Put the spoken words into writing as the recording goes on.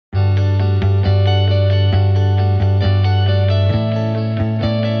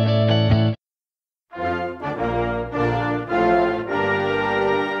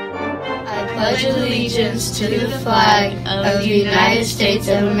allegiance to the flag of the United States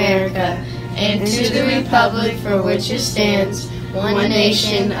of America and to the republic for which it stands, one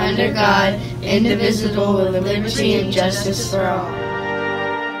nation, under God, indivisible, with liberty and justice for all.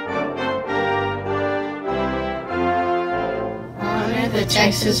 Honor the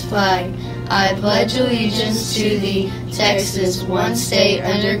Texas flag. I pledge allegiance to thee, Texas, one state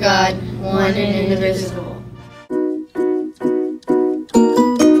under God, one and indivisible.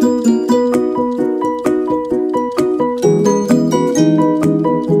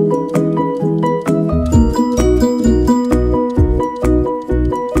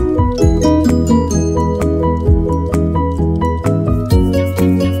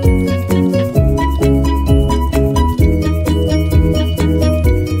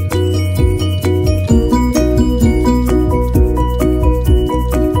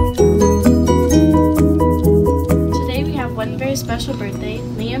 Special birthday,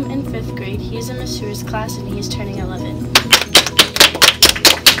 Liam in 5th grade. He's in Miss Stewart's class and he's turning 11.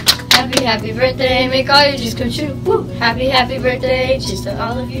 Happy birthday, make all your dreams come true. Woo! Happy birthday, cheers to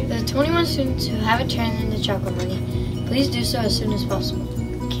all of you. The 21 students who haven't turned in the chocolate money, please do so as soon as possible.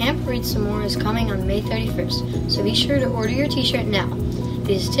 Camp Read Some More is coming on May 31st, so be sure to order your t-shirt now.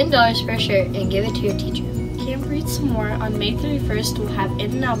 It is $10 per shirt and give it to your teacher. Camp Read Some More on May 31st will have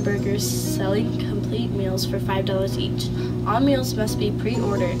In-N-Out Burgers selling complete meals for $5 each. All meals must be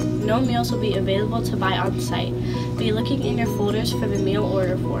pre-ordered. No meals will be available to buy on site. Be looking in your folders for the meal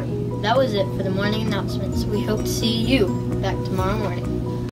order form. That was it for the morning announcements. We hope to see you back tomorrow morning.